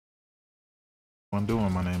What I'm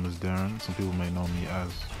doing, my name is Darren. Some people may know me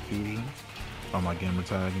as Fusion on my gamer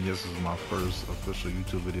tag, and yes, this is my first official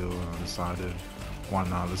YouTube video, and I decided, why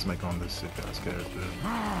not, let's make on this sick ass character,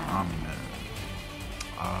 OMNI-MAN.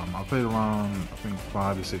 I played around, I think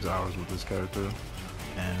 5 to 6 hours with this character,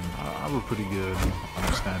 and I have a pretty good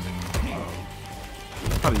understanding of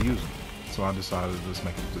how to use him. So I decided to just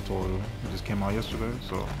make a tutorial. It just came out yesterday,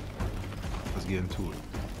 so let's get into it.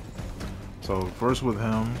 So first with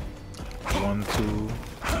him, 1, 2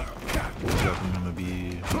 is definitely going to be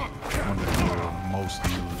one of the most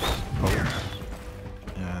used posts,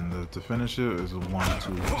 and to finish it is a 1,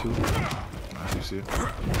 2, 2, as you see it,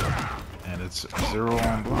 and it's 0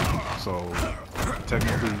 on block. So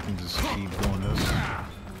technically you can just keep doing this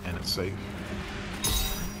and it's safe.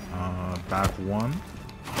 Back 1,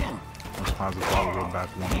 which has a follower back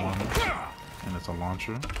 1, 1, and it's a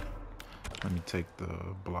launcher. Let me take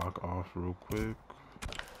the block off real quick.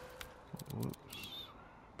 Whoops.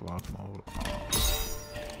 Block mode off.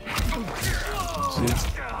 See it?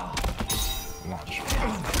 Launch.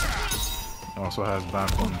 It also has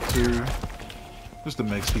back 1, 2, just to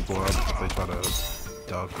mix people up if they try to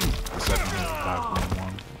duck the second hit of back 1,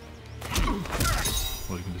 1.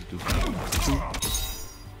 Or you can just do back 1,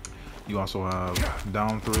 2. You also have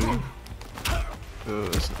down 3.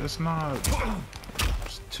 It's not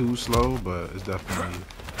too slow, but it's definitely,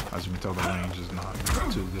 as you can tell, the range is not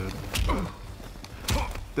too good, but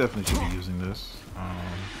definitely should be using this.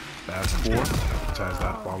 Back 4, which has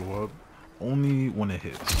that follow-up, only when it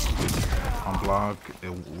hits. On block, it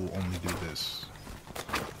will only do this.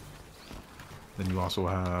 Then you also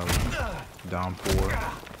have down 4,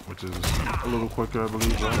 which is a little quicker, I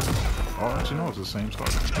believe, right? Oh, actually, no, it's the same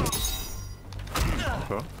starter.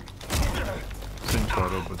 Okay. Same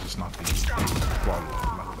starter, but just not the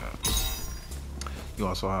follow-up like that. You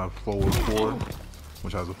also have forward 4,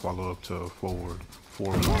 which has a follow-up to forward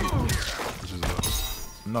 4, 1, which is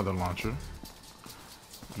another launcher.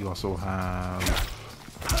 You also have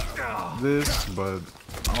this, but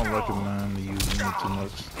I don't recommend using it too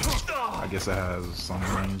much. I guess it has some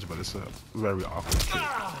range, but it's a very awkward kick.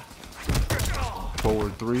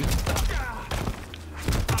 Forward 3.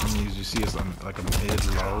 And as you see, it's like a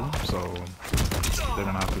mid-low, so they're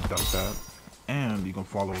gonna have to duck that. And you can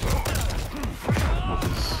follow it up with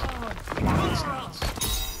his flying stance.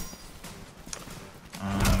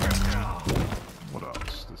 What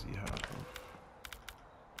else does he have?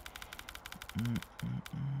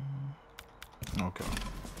 Okay.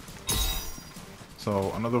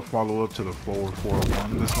 So another follow-up to the forward 4,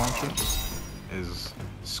 1, this launcher is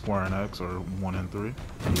square and X, or 1 and 3,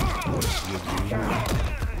 which gives you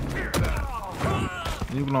that.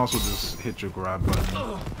 And you can also just hit your grab button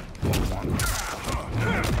if you want.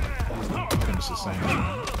 Finish the same thing.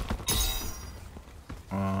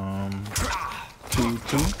 2,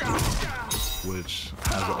 2, which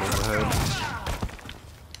has an overhead,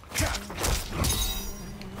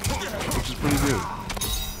 which is pretty good,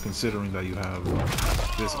 considering that you have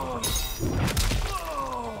this overhead.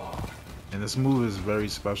 And this move is very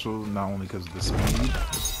special, not only because of the speed.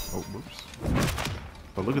 Oh, whoops.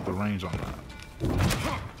 But look at the range on that.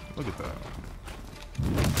 Look at that.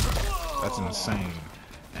 That's insane.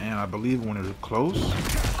 And I believe when they're close,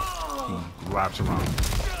 he wraps around.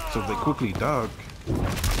 So if they quickly duck,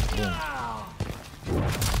 boom.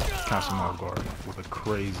 Catch them off guard with a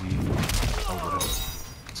crazy overhead.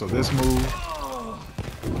 So this move,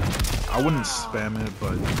 I wouldn't spam it,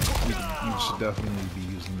 but you should definitely be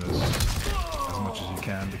using this as much as you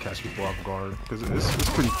can to catch people off guard, because it's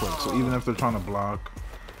pretty quick. So even if they're trying to block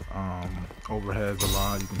overheads a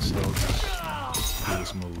lot, you can still just do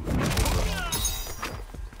this move over and over.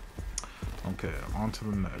 Okay, on to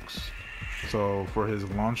the next. So for his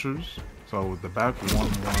launchers, so with the back 1, 1,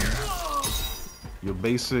 your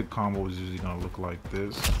basic combo is usually gonna look like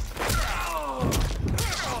this.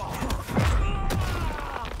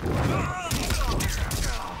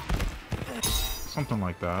 Something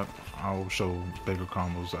like that. I'll show bigger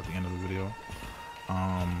combos at the end of the video.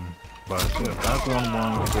 But yeah, back 1,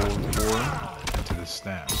 1, forward 4 into the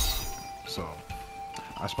stance. So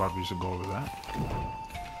I probably should go over that.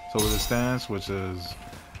 So with the stance, which is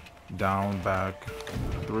down, back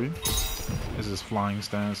 3, this is flying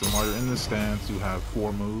stance. And while you're in this stance, you have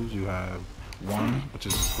 4 moves. You have 1, which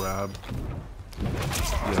is just grab. You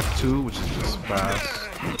have 2, which is just fast,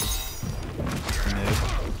 mid,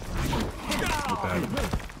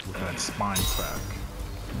 with that spine crack.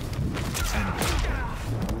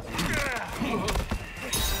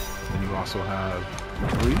 Then you also have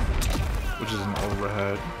 3, which is an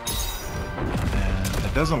overhead, and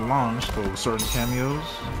it doesn't launch for certain cameos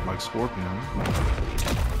like Scorpion.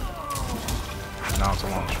 now it's a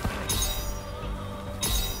launcher,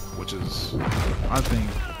 which is, I think,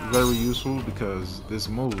 very useful because this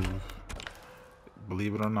move,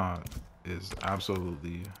 believe it or not, is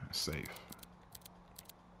absolutely safe.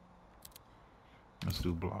 Let's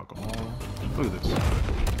do block all. Look at this.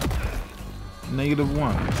 -1.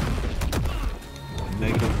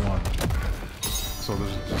 -1. So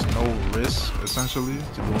there's just no risk, essentially,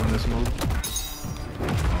 to doing this move.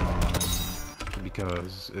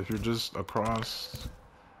 Because if you're just across,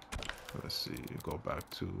 let's see, go back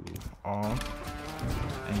to all,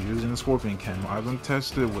 and you're using the Scorpion camo. I haven't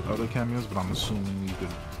tested with other cameos, but I'm assuming you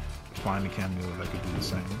could find a cameo that could do the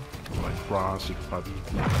same. Like Frost, you could probably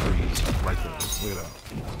freeze right there. Look at that.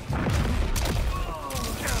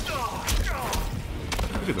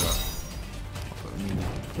 Look at that. Let me do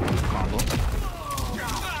the combo.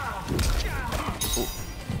 Oh.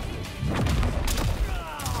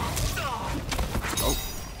 Oh.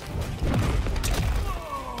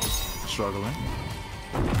 Struggling.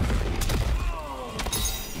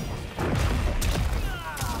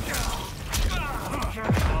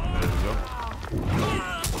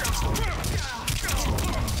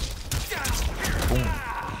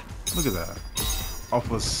 Look at that.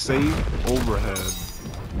 Off a safe overhead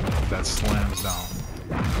that slams down.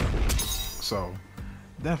 So,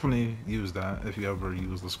 definitely use that if you ever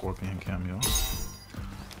use the Scorpion cameo.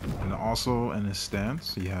 And also in his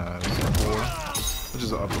stance, he has 4, which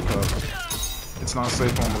is an uppercut. It's not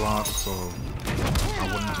safe on block, so I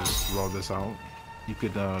wouldn't just throw this out. You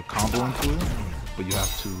could combo into it, but you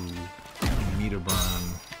have to meter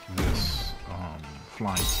burn this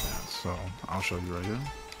flying stance. So, I'll show you right here.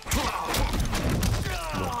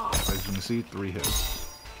 Look, as you can see, 3 hits.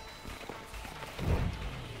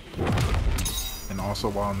 And also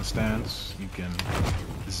while in the stance, you can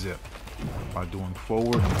zip by doing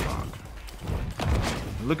forward and block.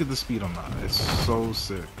 And look at the speed on that. It's so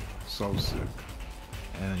sick. So sick.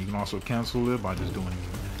 And you can also cancel it by just doing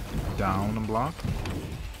down and block.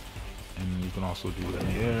 And you can also do it in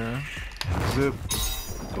the air, zip,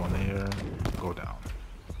 go in the air, go down.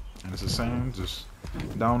 And it's the same, just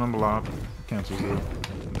down and block, cancels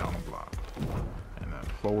it, down and block. And then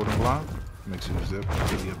forward and block makes you zip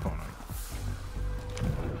to the opponent.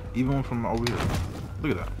 Even from over here.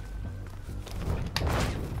 Look at that.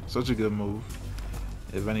 Such a good move.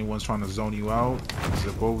 If anyone's trying to zone you out,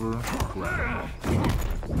 zip over, grab.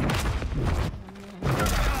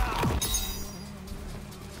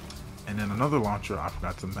 And then another launcher I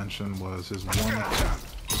forgot to mention was his 1-2.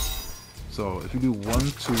 So if you do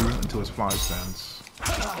 1-2 into his fly stance,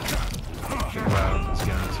 the grab is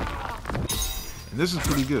guaranteed. And this is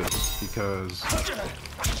pretty good because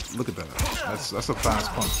look at that. That's a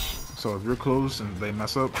fast punch. So if you're close and they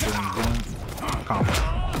mess up, then boom, combo.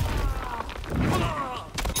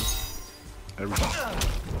 Every time.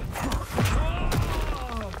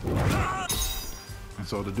 And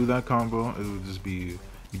so to do that combo, it would just be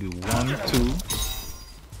you do 1-2,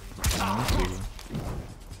 1-2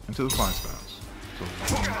 into the fly stance. So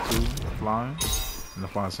 1-2 fly, and the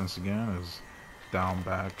fly stance again is down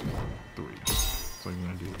back 3. So you're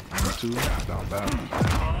gonna do 1-2 down back,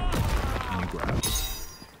 and you grab.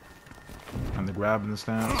 And the grab in the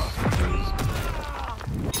stance is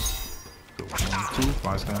 1-2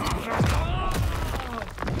 fly stance grab.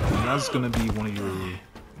 And that's gonna be one of your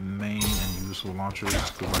main and useful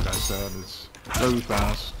launchers because, like I said, it's very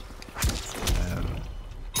fast and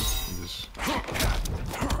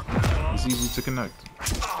it's easy to connect,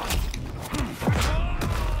 as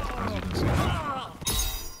you can see.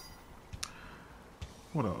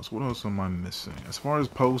 What else? What else am I missing? As far as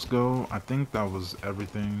posts go, I think that was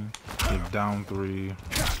everything. Down 3,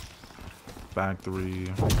 back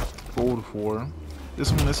 3, forward 4.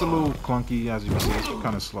 This one, it's a little clunky, as you can see. It's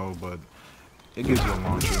kind of slow, but it gives you a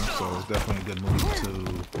launcher, so it's definitely a good move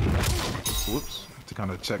to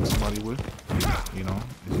kind of check somebody with, you know.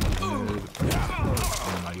 And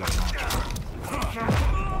now you got a launcher.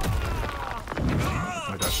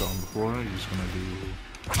 Like I showed before, you're just gonna do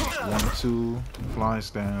 1-2 fly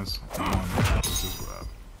stance, 1 just grab.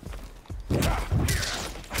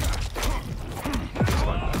 Just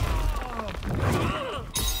like that.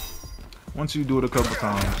 Once you do it a couple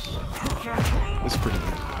times, it's pretty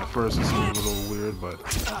good. At first it seems a little weird, but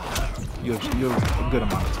you have a good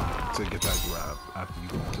amount of time to get that grab after you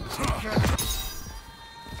go into the stance.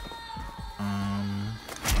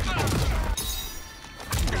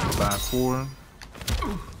 Back 4,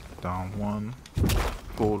 down 1,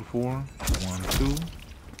 forward 4, 1-2,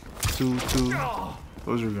 2-2.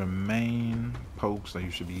 Those are your main pokes that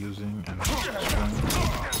you should be using, and string.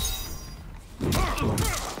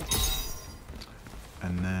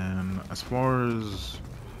 And then as far as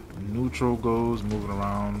neutral goes, moving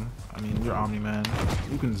around, I mean, you're Omni-Man.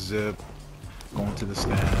 You can zip, go into the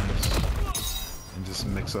stands, and just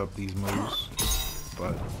mix up these moves.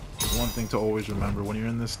 But one thing to always remember, when you're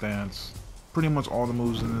in this stance, pretty much all the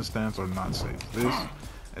moves in this stance are not safe. This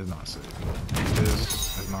is not safe.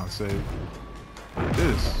 This is not safe.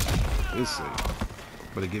 This is safe.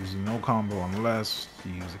 But it gives you no combo unless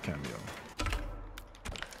you use a cameo.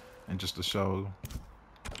 And just to show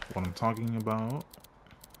what I'm talking about,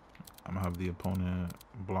 I'm gonna have the opponent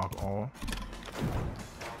block all.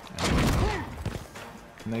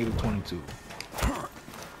 And negative 22.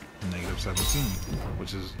 Negative 17,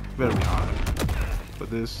 which is very high. But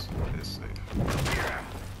this is safe.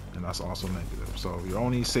 And that's also negative. So your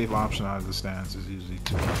only safe option out of the stance is usually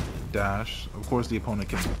to dash. Of course, the opponent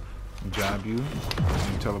can jab you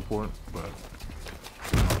and teleport, but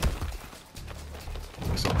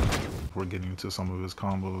so we're getting to some of his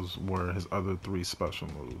combos where his other 3 special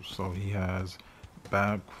moves. So he has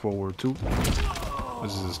back, forward 2.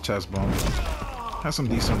 This is his chest bump. Has some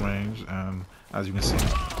decent range, and as you can see,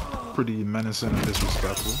 pretty menacing and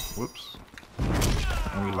disrespectful. Whoops.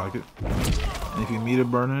 And we like it. And if you meter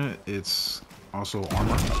burn it, it's also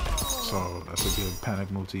armor. So that's a good panic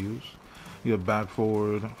move to use. You have back,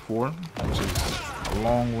 forward 4, which is a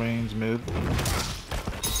long range mid.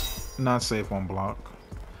 Not safe on block.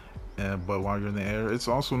 But while you're in the air, it's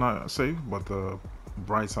also not safe, but the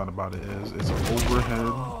bright side about it is it's an overhead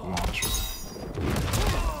launcher.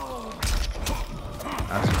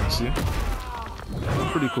 As you can see,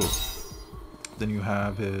 pretty cool. Then you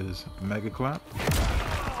have his mega clap.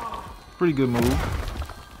 Pretty good move.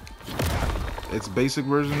 Its basic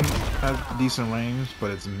version has decent range, but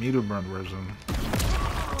its meter burn version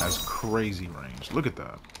has crazy range. Look at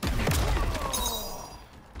that.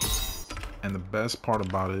 And the best part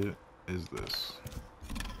about it is this.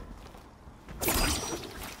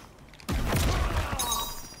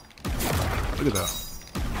 Look at that.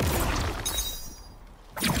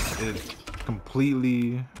 It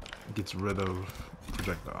completely gets rid of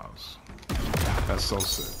projectiles. That's so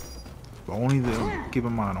sick. But keep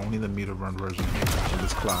in mind, only the meter burn version of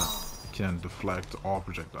this clap can deflect all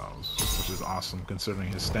projectiles, which is awesome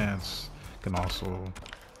considering his stance can also,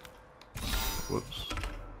 whoops.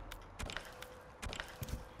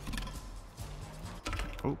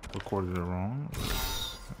 Oh, recorded it wrong.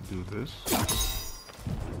 Let's do this.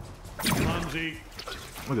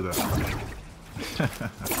 Look at that.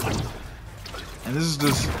 And this is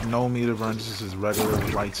just no meter burn. This is his regular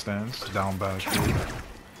light stance, down bash.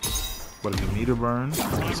 But if you meter burn,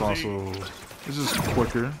 it's just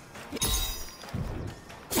quicker.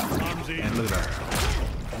 And look at that.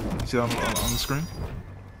 You see that on the screen?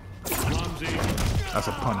 That's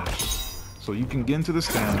a punish. So you can get into the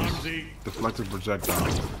stance, deflect a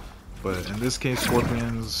projectile, but in this case,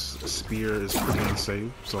 Scorpion's spear is pretty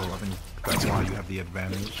unsafe, so I think that's why you have the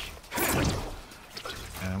advantage.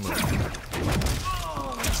 And look,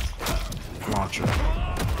 launcher,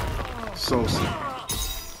 so sick,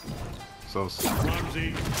 so sick.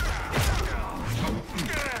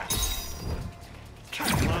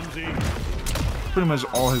 Pretty much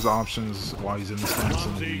all his options while he's in the stance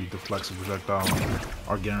and he deflects a projectile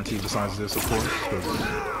are guaranteed besides this, of course, because,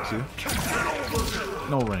 see?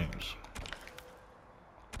 No range.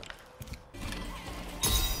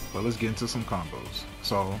 But let's get into some combos.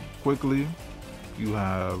 So, quickly, you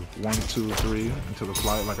have 1, 2, 3 into the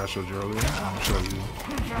flight like I showed you earlier. I'll show you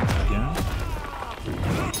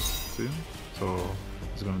again. See? So,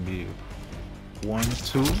 it's going to be 1,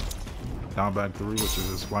 2, down back 3, which is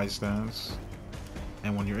his flight stance.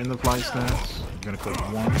 And when you're in the flight stance, you're going to click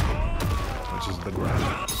 1, which is the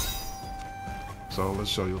grab. So let's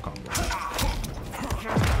show you a combo.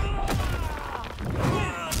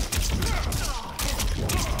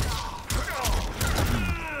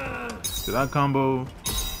 So that combo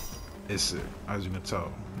is sick, as you can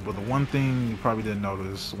tell. But the one thing you probably didn't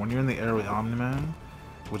notice, when you're in the air with OMNI-MAN,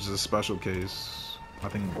 which is a special case, I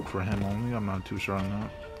think for him only, I'm not too sure on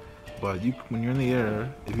that. But when you're in the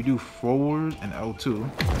air, if you do forward and L2,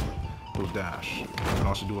 you'll dash. You can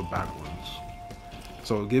also do it backwards.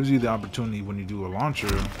 So it gives you the opportunity when you do a launcher,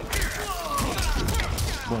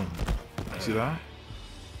 boom. See that?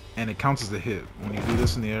 And it counts as a hit. When you do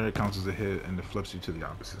this in the air, it counts as a hit and it flips you to the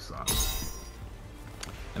opposite side.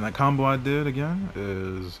 And that combo I did again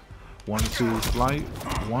is 1, 2, flight,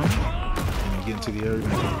 1. And you get into the air, you're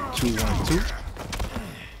gonna do 2, 1, 2.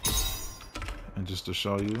 And just to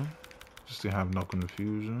show you, just to have no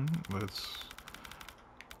confusion, let's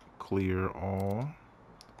clear all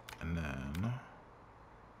and then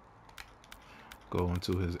go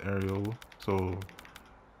into his aerial. So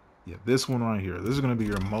Yeah, this one right here. This is going to be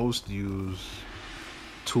your most used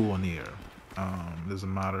tool in the air.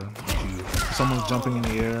 Doesn't matter if someone's jumping in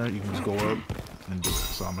the air, you can just go up and do it.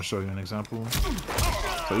 So I'm gonna show you an example.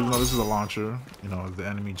 So even though this is a launcher, you know, if the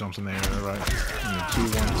enemy jumps in the air, right? 2,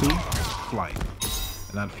 1, 2, flight,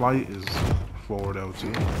 and that flight is forward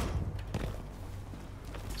L2.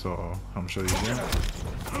 So I'm gonna show you again.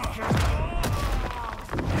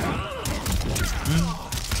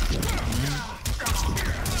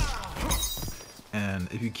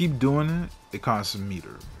 And if you keep doing it, it costs a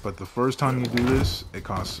meter. But the first time you do this, it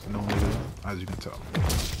costs no meter, as you can tell.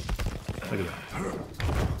 Look at that.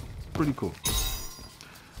 Pretty cool.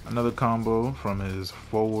 Another combo from his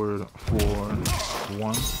forward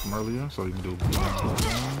 4-1 from earlier. So you can do 1.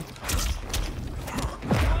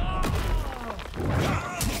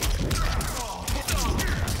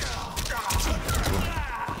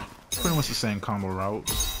 Pretty much the same combo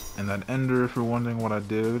route. And that ender, if you're wondering what I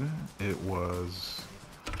did, it was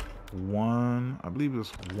 1, I believe it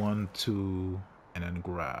was 1, 2, and then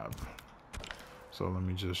grab. So let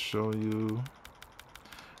me just show you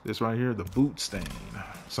this right here, the boot stain.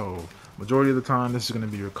 So majority of the time, this is going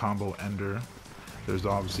to be your combo ender. There's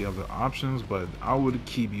obviously other options, but I would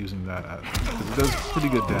keep using that because it does pretty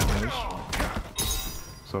good damage.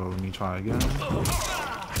 So let me try again.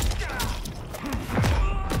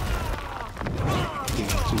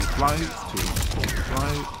 To flight, to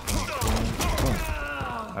flight, boom,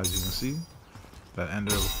 boom. As you can see, that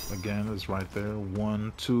ender again is right there.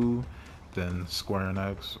 1, 2, then square and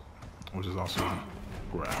X, which is also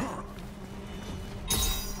grab.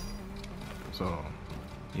 So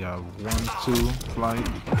you have 1, 2, flight,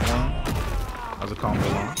 1 as a combo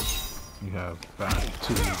launch. You have back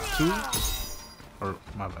 2, 2, or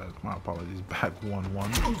my bad, my apologies, back 1,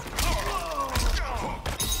 1.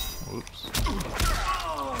 Whoops.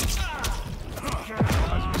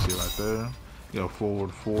 As you can see right there, you have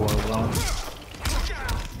forward 4, 1.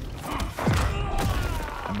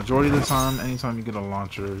 And majority of the time, anytime you get a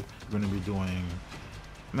launcher, you're going to be doing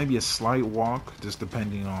maybe a slight walk, just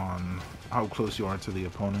depending on how close you are to the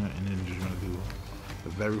opponent. And then you're going to do the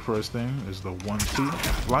very first thing is the 1, 2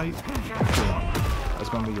 flight. That's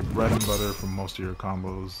going to be your bread and butter for most of your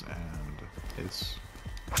combos, and it's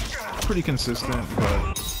pretty consistent,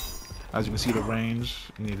 but as you can see, the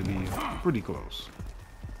range, you need to be pretty close.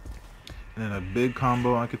 And then a big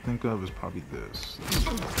combo I could think of is probably this.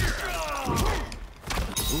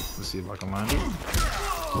 Let's see if I can land it.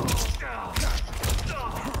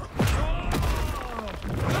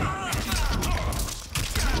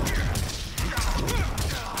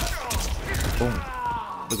 Boom.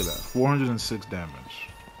 Look at that. 406 damage.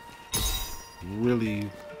 Really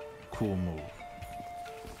cool move.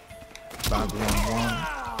 Back 1, 1.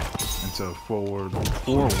 Into forward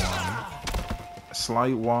 4, 1,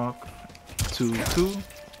 slight walk 2, 2,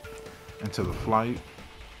 into the flight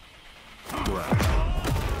grab.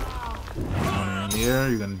 When you're in the air,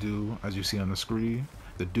 you're gonna do, as you see on the screen,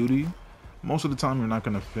 the duty. Most of the time, you're not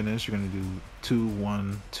gonna finish. You're gonna do 2,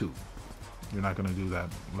 1, 2. You're not gonna do that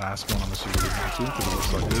last one on the super want to, because it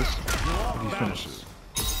looks like this. If you finish it,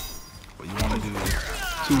 but you want to do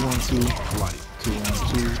 2, 1, 2 flight, 2, 1,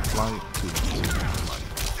 2 flight, 2, 1, 2 flight.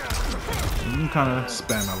 And you can kind of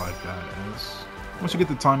spam it like that, and once you get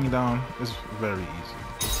the timing down, it's very easy.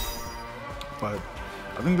 But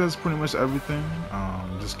I think that's pretty much everything.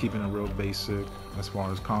 Just keeping it real basic as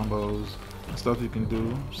far as combos and stuff you can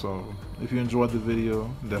do. So if you enjoyed the video,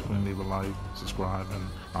 definitely leave a like, subscribe, and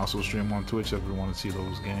I also stream on Twitch if you want to see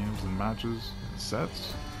those games and matches and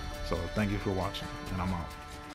sets. So thank you for watching, and I'm out.